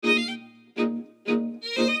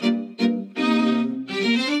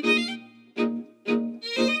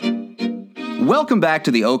Welcome back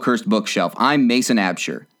to the Oakhurst Bookshelf. I'm Mason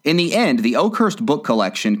Absher. In the end, the Oakhurst book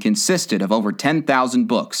collection consisted of over 10,000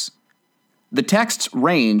 books. The texts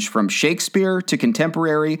range from Shakespeare to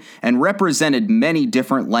contemporary and represented many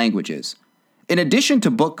different languages. In addition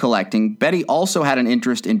to book collecting, Betty also had an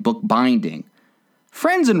interest in book binding.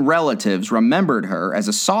 Friends and relatives remembered her as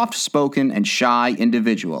a soft-spoken and shy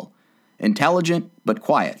individual, intelligent but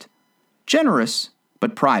quiet, generous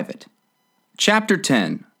but private. Chapter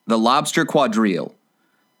 10. The Lobster Quadrille.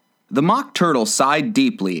 The Mock Turtle sighed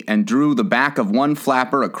deeply and drew the back of one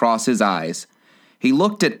flapper across his eyes. He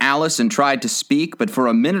looked at Alice and tried to speak, but for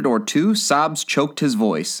a minute or two sobs choked his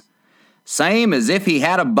voice. "Same as if he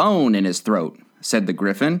had a bone in his throat," said the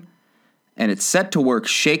Gryphon, and it set to work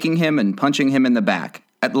shaking him and punching him in the back.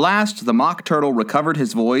 At last the Mock Turtle recovered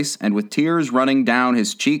his voice, and with tears running down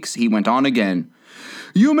his cheeks, he went on again.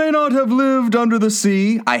 "You may not have lived under the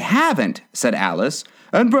sea." "I haven't," said Alice.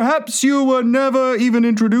 "And perhaps you were never even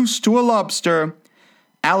introduced to a lobster."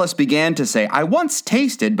 Alice began to say, "I once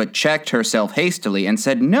tasted," but checked herself hastily and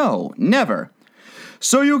said, "No, never."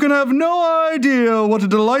 "So you can have no idea what a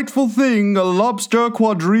delightful thing a lobster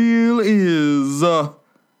quadrille is."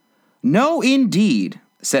 "No, indeed,"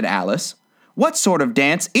 said Alice. "What sort of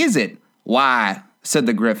dance is it?" "Why," said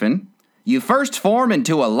the Gryphon, "you first form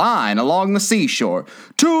into a line along the seashore."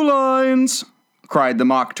 "Two lines," cried the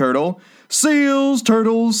Mock Turtle. "Seals,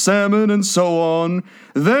 turtles, salmon, and so on.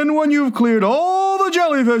 Then when you've cleared all the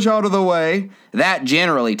jellyfish out of the way—" "That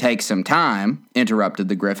generally takes some time," interrupted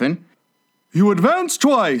the Gryphon. "You advance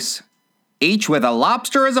twice." "Each with a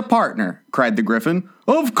lobster as a partner," cried the Gryphon.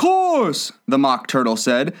 "Of course," the Mock Turtle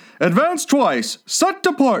said. "Advance twice, set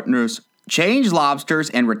to partners." "Change lobsters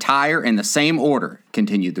and retire in the same order,"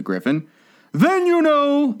 continued the Gryphon. "Then you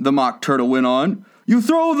know," the Mock Turtle went on, "you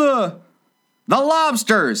throw the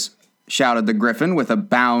lobsters!" shouted the Gryphon with a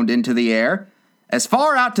bound into the air. "As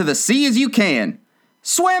far out to the sea as you can."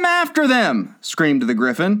 "Swim after them!" screamed the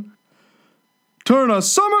Gryphon. "Turn a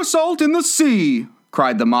somersault in the sea!"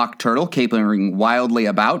 cried the Mock Turtle, capering wildly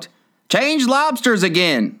about. "Change lobsters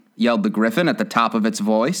again!" yelled the Gryphon at the top of its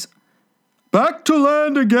voice. "Back to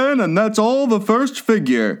land again, and that's all the first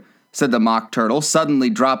figure," said the Mock Turtle, suddenly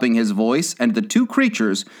dropping his voice, and the two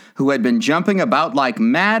creatures, who had been jumping about like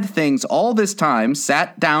mad things all this time,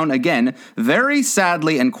 sat down again very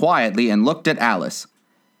sadly and quietly and looked at Alice.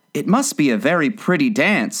 "It must be a very pretty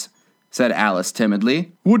dance," said Alice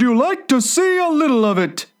timidly. "Would you like to see a little of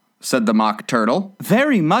it?" said the Mock Turtle.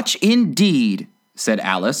 "Very much indeed," said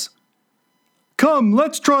Alice. "Come,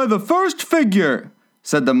 let's try the first figure,"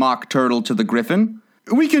 said the Mock Turtle to the Gryphon.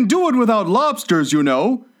 "We can do it without lobsters, you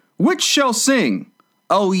know. Which shall sing?"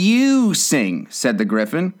 "Oh, you sing," said the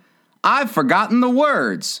Gryphon. "I've forgotten the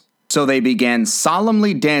words." So they began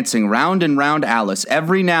solemnly dancing round and round Alice,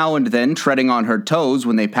 every now and then treading on her toes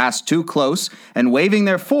when they passed too close, and waving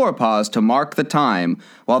their forepaws to mark the time,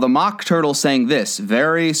 while the Mock Turtle sang this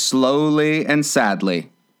very slowly and sadly.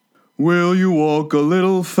 "Will you walk a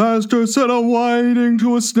little faster?" said a whiting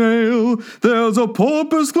to a snail. "There's a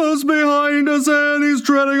porpoise close behind us, and he's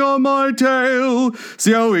treading on my tail.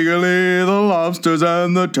 See how eagerly the lobsters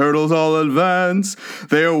and the turtles all advance.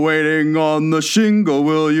 They're waiting on the shingle.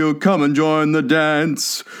 Will you come and join the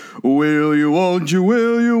dance? Will you, won't you,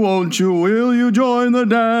 will you, won't you, will you join the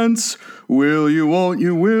dance? Will you, won't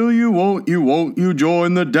you, will you, won't you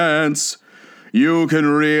join the dance? You can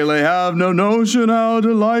really have no notion how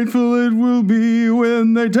delightful it will be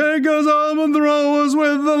when they take us up and throw us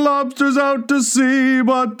with the lobsters out to sea."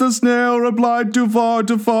 But the snail replied too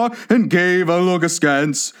far, and gave a look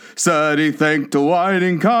askance. Said he thanked the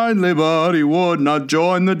whiting kindly, but he would not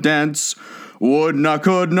join the dance. Would not,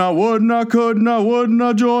 could not, would not, could not, would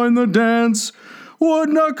not join the dance. Would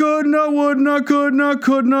not, could not, would not, could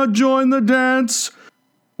not join the dance.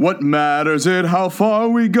 "What matters it how far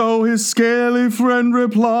we go?" his scaly friend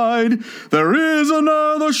replied. "There is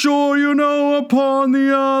another shore, you know, upon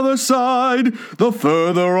the other side. The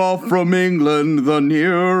further off from England, the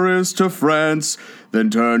nearer is to France. Then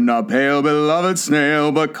turn not pale, beloved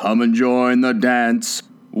snail, but come and join the dance.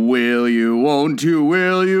 Will you, won't you,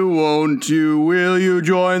 will you, won't you, will you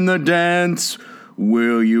join the dance?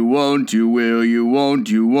 Will you, won't you, will you, won't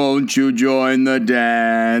you join the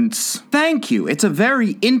dance?" "Thank you. It's a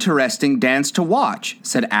very interesting dance to watch,"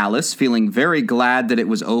 said Alice, feeling very glad that it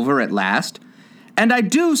was over at last. "And I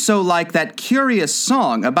do so like that curious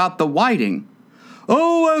song about the whiting."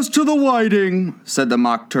 "Oh, as to the whiting," said the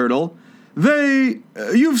Mock Turtle,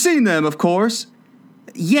 you've seen them, of course."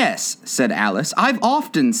 "Yes," said Alice. "I've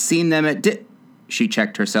often seen them at She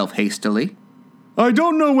checked herself hastily. "I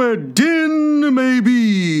don't know where Din may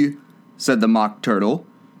be," said the Mock Turtle.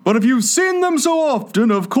 But if you've seen them so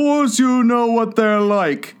often, of course you know what they're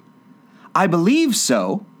like." "I believe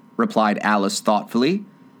so," replied Alice thoughtfully.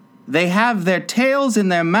 "They have their tails in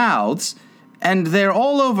their mouths, and they're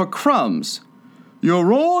all over crumbs." "You're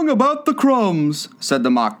wrong about the crumbs," said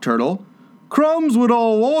the Mock Turtle. "Crumbs would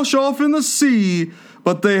all wash off in the sea,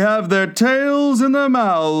 but they have their tails in their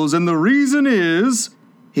mouths, and the reason is—"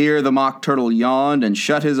 Here the Mock Turtle yawned and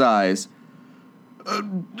shut his eyes.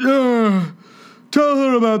 Tell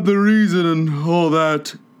her about the reason and all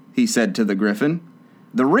that," he said to the Gryphon.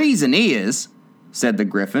 "The reason is," said the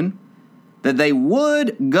Gryphon, "that they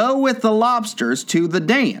would go with the lobsters to the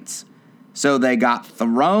dance. So they got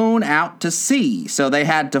thrown out to sea, so they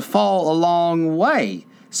had to fall a long way.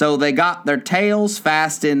 So they got their tails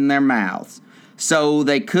fast in their mouths, so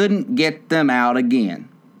they couldn't get them out again.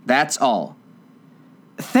 That's all."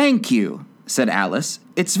 "Thank you," said Alice.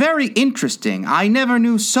 "It's very interesting. I never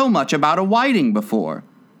knew so much about a whiting before."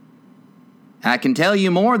 "I can tell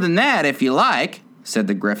you more than that if you like," said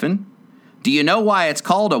the Gryphon. "Do you know why it's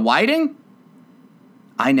called a whiting?"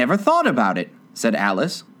 "I never thought about it," said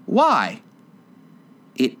Alice. "Why?"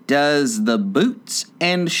 "It does the boots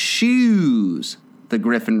and shoes," the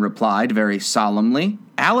Gryphon replied very solemnly.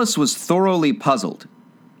 Alice was thoroughly puzzled.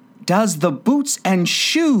 "Does the boots and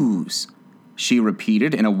shoes?" she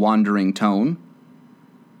repeated in a wandering tone.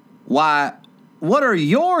 "Why, what are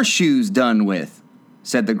your shoes done with?"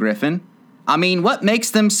 said the Gryphon. "I mean, what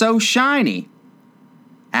makes them so shiny?"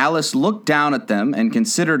 Alice looked down at them and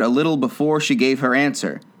considered a little before she gave her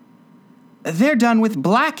answer. "They're done with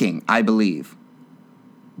blacking, I believe."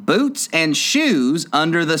 "Boots and shoes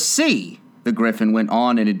under the sea," the Gryphon went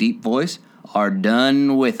on in a deep voice, "are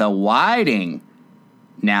done with a whiting.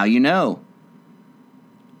 Now you know."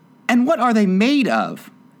 "And what are they made of?"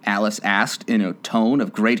 Alice asked in a tone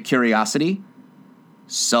of great curiosity.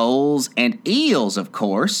 "Soles and eels, of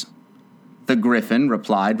course," the Gryphon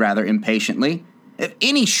replied rather impatiently. "If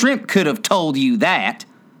any shrimp could have told you that."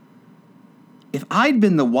 "If I'd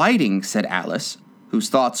been the whiting," said Alice, whose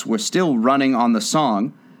thoughts were still running on the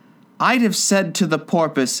song, "I'd have said to the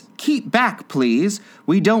porpoise, 'Keep back, please.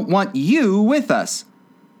 We don't want you with us.'"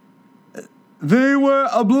 "They were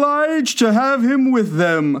obliged to have him with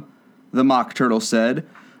them," the Mock Turtle said.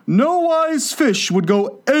 "No wise fish would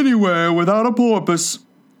go anywhere without a porpoise."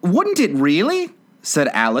 "Wouldn't it really?" said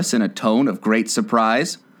Alice in a tone of great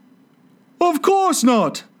surprise. "Of course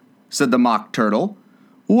not," said the Mock Turtle.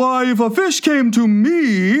 "Why, if a fish came to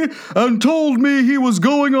me and told me he was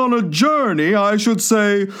going on a journey, I should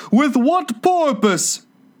say, 'With what porpoise?'"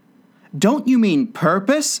 "Don't you mean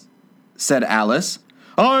purpose?" said Alice.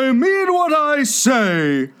 "I mean what I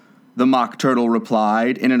say," the Mock Turtle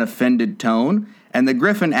replied in an offended tone, and the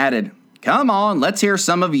Gryphon added, "Come on, let's hear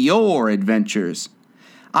some of your adventures."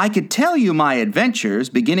 "I could tell you my adventures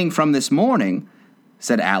beginning from this morning,"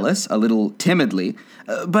 said Alice a little timidly,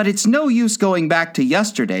 "but it's no use going back to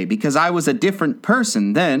yesterday because I was a different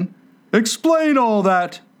person then." "Explain all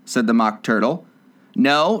that," said the Mock Turtle.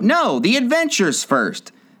 No, the adventures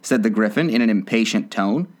first," said the Gryphon in an impatient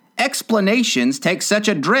tone. "Explanations take such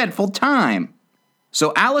a dreadful time."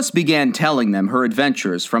 So Alice began telling them her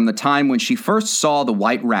adventures from the time when she first saw the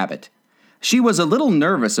white rabbit. She was a little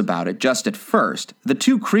nervous about it just at first. The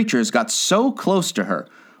two creatures got so close to her,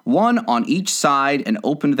 one on each side, and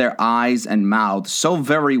opened their eyes and mouths so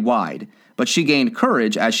very wide, but she gained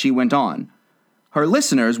courage as she went on. Her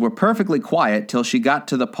listeners were perfectly quiet till she got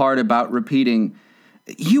to the part about repeating,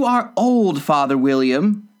 "You are old, Father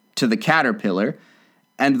William," to the caterpillar,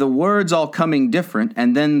 and the words all coming different,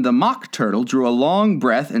 and then the Mock Turtle drew a long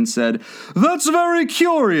breath and said, "That's very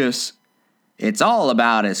curious." "It's all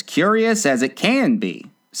about as curious as it can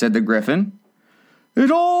be," said the Gryphon.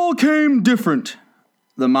 "It all came different,"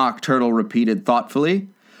 the Mock Turtle repeated thoughtfully.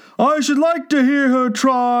 "I should like to hear her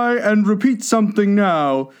try and repeat something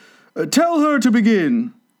now. Tell her to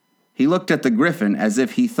begin." He looked at the Gryphon as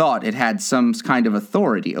if he thought it had some kind of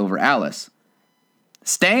authority over Alice.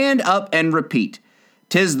 "Stand up and repeat.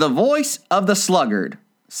 'Tis the voice of the sluggard,"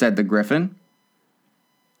 said the Gryphon.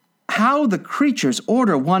 "How the creatures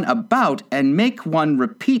order one about and make one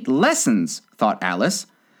repeat lessons," thought Alice.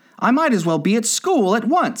 "I might as well be at school at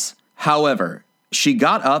once." However, she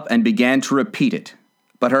got up and began to repeat it,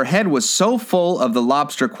 but her head was so full of the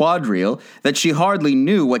lobster quadrille that she hardly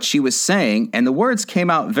knew what she was saying, and the words came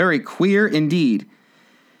out very queer indeed.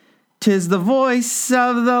 "'Tis the voice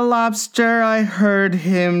of the lobster, I heard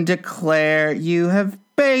him declare, you have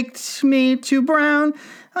baked me to brown,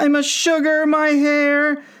 I must sugar my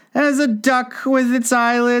hair. As a duck with its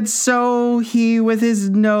eyelids, so he with his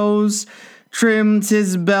nose. trims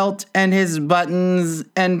his belt and his buttons,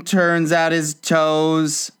 and turns out his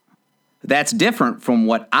toes. That's different from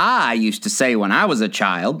what I used to say when I was a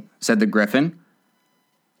child, said the Gryphon.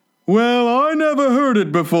 Well, I never heard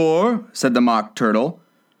it before, said the Mock Turtle,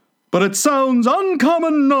 but it sounds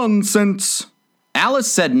uncommon nonsense.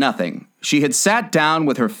 Alice said nothing. She had sat down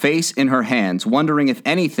with her face in her hands, wondering if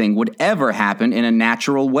anything would ever happen in a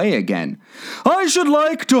natural way again. I should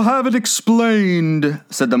like to have it explained,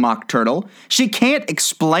 said the Mock Turtle. She can't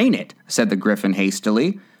explain it, said the Gryphon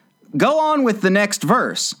hastily. Go on with the next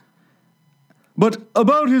verse. But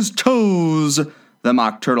about his toes, the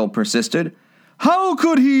Mock Turtle persisted. How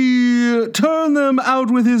could he turn them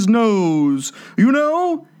out with his nose, you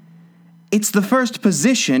know? It's the first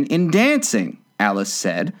position in dancing, Alice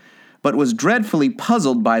said, but was dreadfully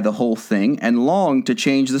puzzled by the whole thing and longed to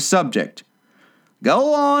change the subject.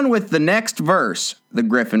 Go on with the next verse, the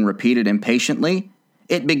Gryphon repeated impatiently.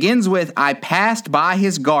 It begins with, I passed by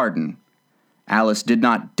his garden. Alice did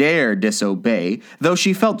not dare disobey, though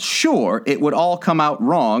she felt sure it would all come out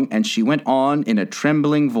wrong, and she went on in a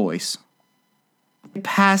trembling voice. I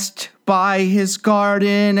passed by his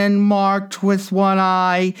garden and marked with one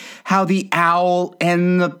eye how the owl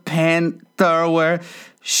and the panther were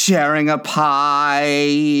sharing a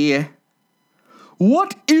pie.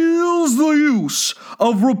 What is the use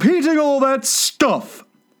of repeating all that stuff?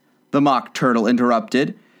 The Mock Turtle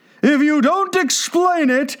interrupted. If you don't explain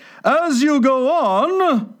it as you go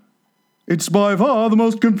on, it's by far the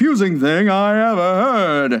most confusing thing I ever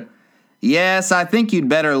heard. Yes, I think you'd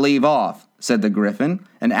better leave off, said the Gryphon,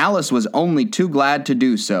 and Alice was only too glad to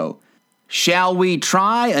do so. Shall we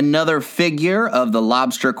try another figure of the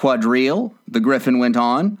lobster quadrille? The Gryphon went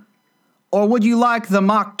on. Or would you like the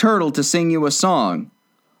Mock Turtle to sing you a song?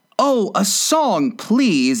 Oh, a song,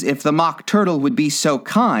 please, if the Mock Turtle would be so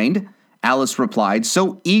kind, Alice replied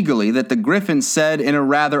so eagerly that the Gryphon said in a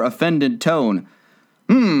rather offended tone,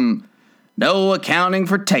 No accounting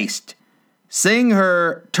for taste. Sing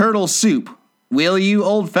her Turtle Soup, will you,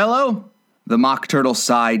 old fellow? The Mock Turtle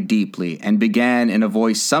sighed deeply and began in a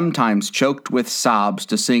voice sometimes choked with sobs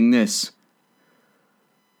to sing this.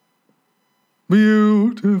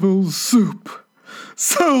 Beautiful soup,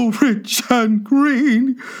 so rich and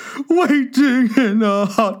green, waiting in a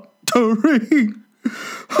hot tureen.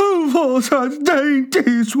 Who for such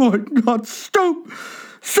dainties would not stoop?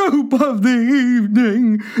 Soup of the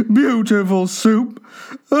evening, beautiful soup.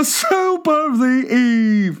 A soup of the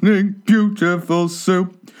evening, beautiful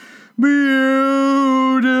soup.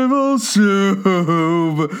 Beautiful soup,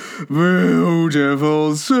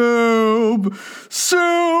 beautiful soup,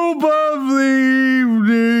 soup of the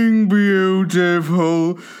evening,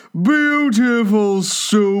 beautiful, beautiful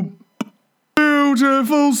soup,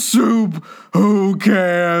 beautiful soup. Who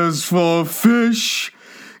cares for fish,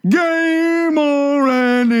 game, or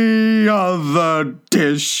any other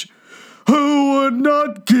dish? Who would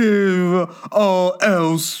not give all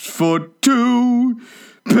else for two?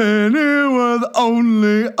 Pennyworth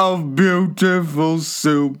only of beautiful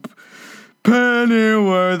soup.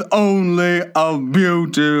 Pennyworth only of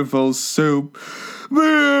beautiful soup.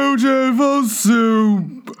 Beautiful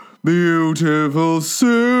soup. Beautiful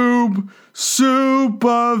soup. Soup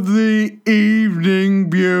of the evening.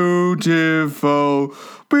 Beautiful.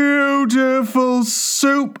 Beautiful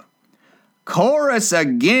soup. Chorus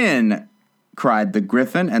again, cried the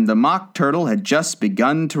Gryphon, and the Mock Turtle had just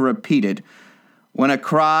begun to repeat it when a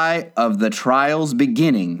cry of the trial's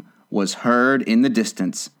beginning was heard in the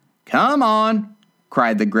distance. Come on,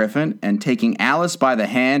 cried the Gryphon, and taking Alice by the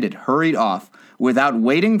hand, it hurried off, without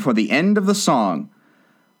waiting for the end of the song.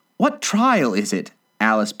 What trial is it?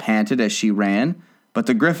 Alice panted as she ran, but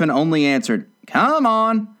the Gryphon only answered, Come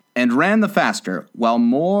on, and ran the faster, while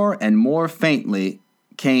more and more faintly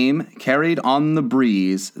came, carried on the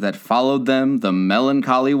breeze that followed them, the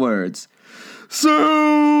melancholy words,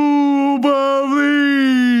 Soup of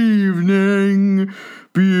the evening,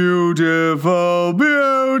 beautiful,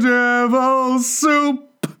 beautiful soup.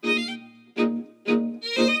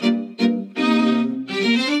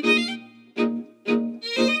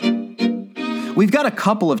 We've got a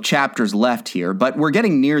couple of chapters left here, but we're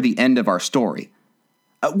getting near the end of our story.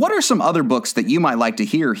 What are some other books that you might like to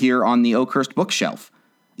hear here on the Oakhurst Bookshelf?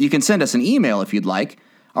 You can send us an email if you'd like.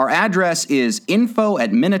 Our address is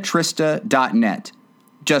info@minatrista.net.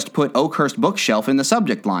 Just put Oakhurst Bookshelf in the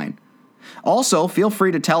subject line. Also, feel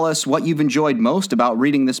free to tell us what you've enjoyed most about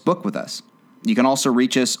reading this book with us. You can also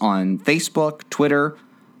reach us on Facebook, Twitter.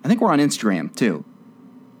 I think we're on Instagram, too.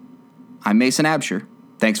 I'm Mason Absher.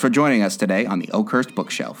 Thanks for joining us today on the Oakhurst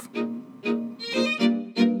Bookshelf.